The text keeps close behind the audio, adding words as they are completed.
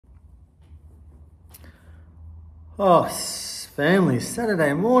Oh, family,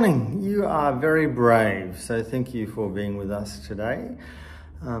 Saturday morning. You are very brave. So thank you for being with us today.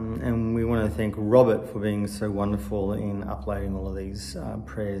 And we want to thank Robert for being so wonderful in uploading all of these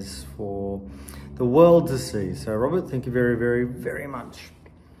prayers for the world to see. So Robert, thank you very, very, very much.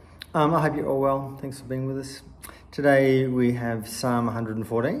 I hope you're all well. Thanks for being with us. Today we have Psalm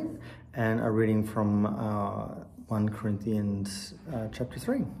 114 and a reading from 1 Corinthians chapter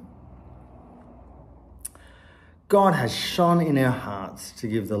 3. God has shone in our hearts to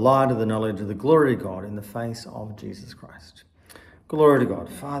give the light of the knowledge of the glory of God in the face of Jesus Christ. Glory to God,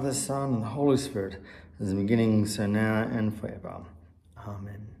 Father, Son, and Holy Spirit, as in the beginning, so now, and forever.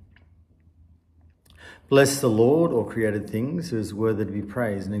 Amen. Bless the Lord, all created things, who is worthy to be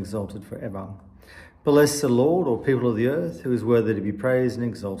praised and exalted forever. Bless the Lord, all people of the earth, who is worthy to be praised and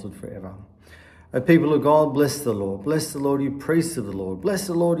exalted forever. O people of God, bless the Lord. Bless the Lord, you priests of the Lord. Bless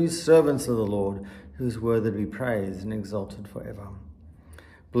the Lord, you servants of the Lord, who is worthy to be praised and exalted forever.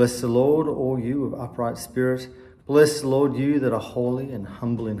 Bless the Lord, all you of upright spirit. Bless the Lord, you that are holy and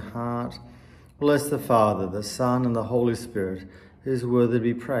humble in heart. Bless the Father, the Son, and the Holy Spirit, who is worthy to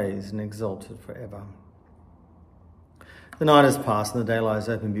be praised and exalted forever. The night has passed and the day lies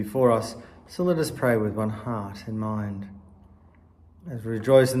open before us, so let us pray with one heart and mind. As we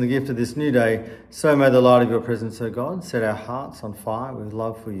rejoice in the gift of this new day, so may the light of your presence, O God, set our hearts on fire with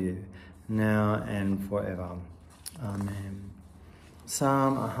love for you, now and forever. Amen.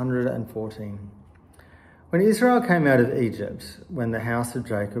 Psalm 114. When Israel came out of Egypt, when the house of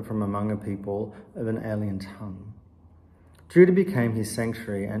Jacob from among a people of an alien tongue, Judah became his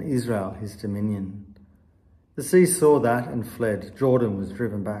sanctuary and Israel his dominion. The sea saw that and fled. Jordan was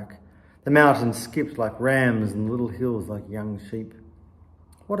driven back. The mountains skipped like rams and the little hills like young sheep.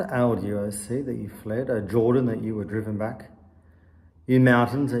 What ailed you, O sea, that you fled, O Jordan, that you were driven back? You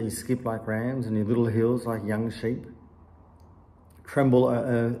mountains, that you skip like rams, and you little hills like young sheep? Tremble,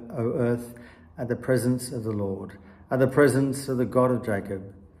 O earth, at the presence of the Lord, at the presence of the God of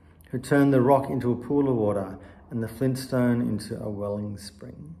Jacob, who turned the rock into a pool of water and the flintstone into a welling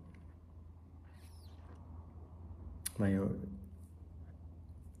spring. May your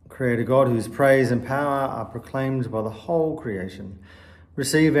Creator God, whose praise and power are proclaimed by the whole creation,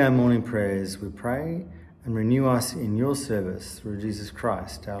 receive our morning prayers, we pray, and renew us in your service through Jesus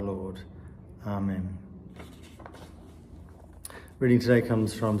Christ our Lord. Amen. Reading today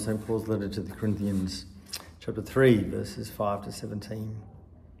comes from St. Paul's letter to the Corinthians, chapter 3, verses 5 to 17.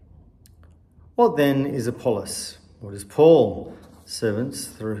 What then is Apollos? What is Paul? Servants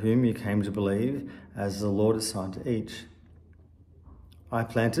through whom you came to believe, as the Lord assigned to each. I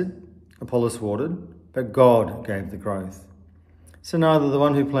planted, Apollos watered, but God gave the growth. So neither the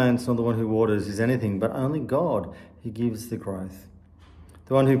one who plants nor the one who waters is anything, but only God who gives the growth.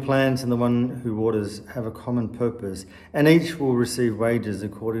 The one who plants and the one who waters have a common purpose, and each will receive wages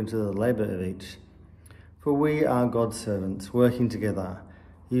according to the labour of each. For we are God's servants, working together.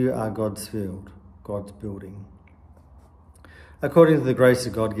 You are God's field, God's building. According to the grace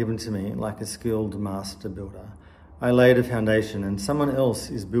of God given to me, like a skilled master builder, I laid a foundation and someone else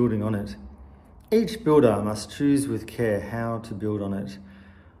is building on it. Each builder must choose with care how to build on it.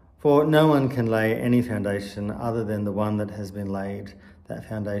 For no one can lay any foundation other than the one that has been laid. That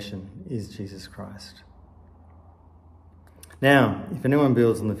foundation is Jesus Christ. Now, if anyone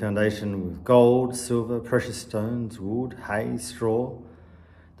builds on the foundation with gold, silver, precious stones, wood, hay, straw,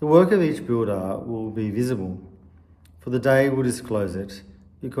 the work of each builder will be visible, for the day will disclose it,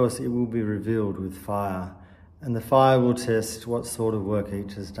 because it will be revealed with fire, and the fire will test what sort of work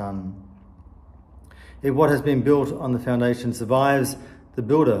each has done. If what has been built on the foundation survives, the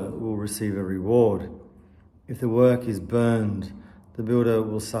builder will receive a reward. If the work is burned, the builder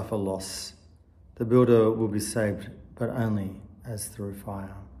will suffer loss. The builder will be saved, but only as through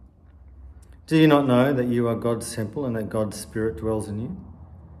fire. Do you not know that you are God's temple and that God's Spirit dwells in you?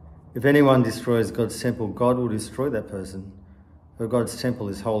 If anyone destroys God's temple, God will destroy that person, for God's temple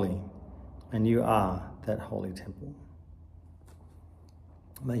is holy, and you are that holy temple.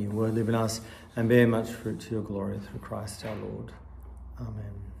 May your word live in us and bear much fruit to your glory through Christ our Lord.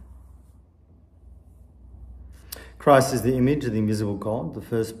 Amen. Christ is the image of the invisible God, the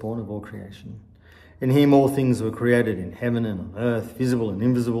firstborn of all creation. In him all things were created in heaven and on earth, visible and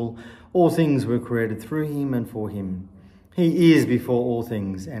invisible. All things were created through him and for him. He is before all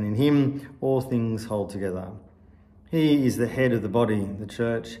things, and in him all things hold together. He is the head of the body, the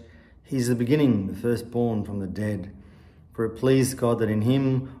church. He is the beginning, the firstborn from the dead. For it pleased God that in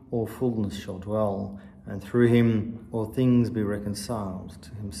him all fullness shall dwell, and through him all things be reconciled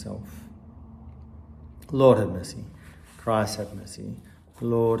to himself. Lord have mercy. Christ have mercy.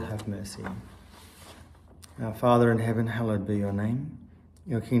 Lord have mercy. Our Father in heaven, hallowed be your name.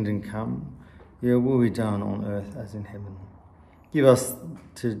 Your kingdom come, your will be done on earth as in heaven. Give us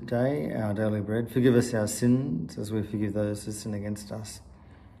today our daily bread. Forgive us our sins as we forgive those who sin against us.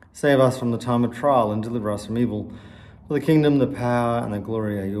 Save us from the time of trial and deliver us from evil. For the kingdom, the power and the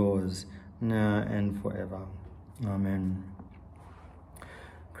glory are yours, now and forever. Amen.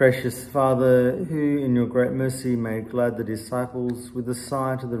 Gracious Father, who in your great mercy made glad the disciples with the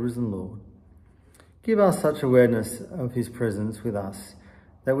sight of the risen Lord, give us such awareness of his presence with us,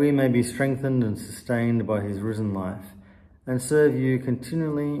 that we may be strengthened and sustained by his risen life, and serve you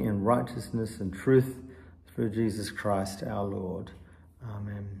continually in righteousness and truth through Jesus Christ our Lord.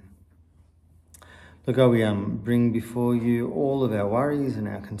 Amen. Lord God, we bring before you all of our worries and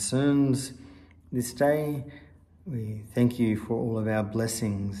our concerns this day. We thank you for all of our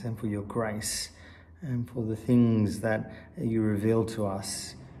blessings and for your grace and for the things that you reveal to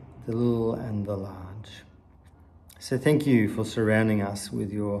us, the little and the large. So thank you for surrounding us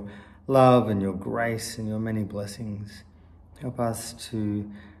with your love and your grace and your many blessings. Help us to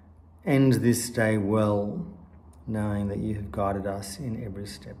end this day well, knowing that you have guided us in every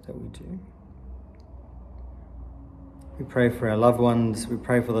step that we do. We pray for our loved ones. We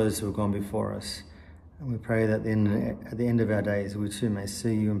pray for those who have gone before us. And we pray that at the end of our days, we too may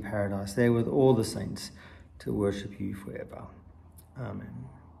see you in paradise, there with all the saints, to worship you forever. Amen.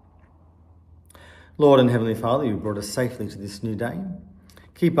 Lord and Heavenly Father, you brought us safely to this new day.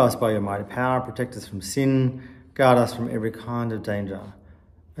 Keep us by your mighty power, protect us from sin, guard us from every kind of danger.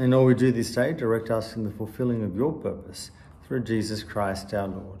 And in all we do this day, direct us in the fulfilling of your purpose, through Jesus Christ our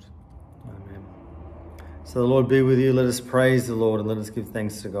Lord. Amen. So the Lord be with you. Let us praise the Lord and let us give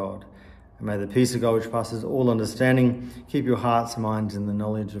thanks to God. And may the peace of God, which passes all understanding, keep your hearts and minds in the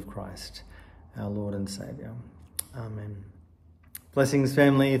knowledge of Christ, our Lord and Saviour. Amen. Blessings,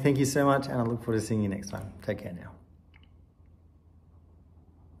 family. Thank you so much, and I look forward to seeing you next time. Take care now.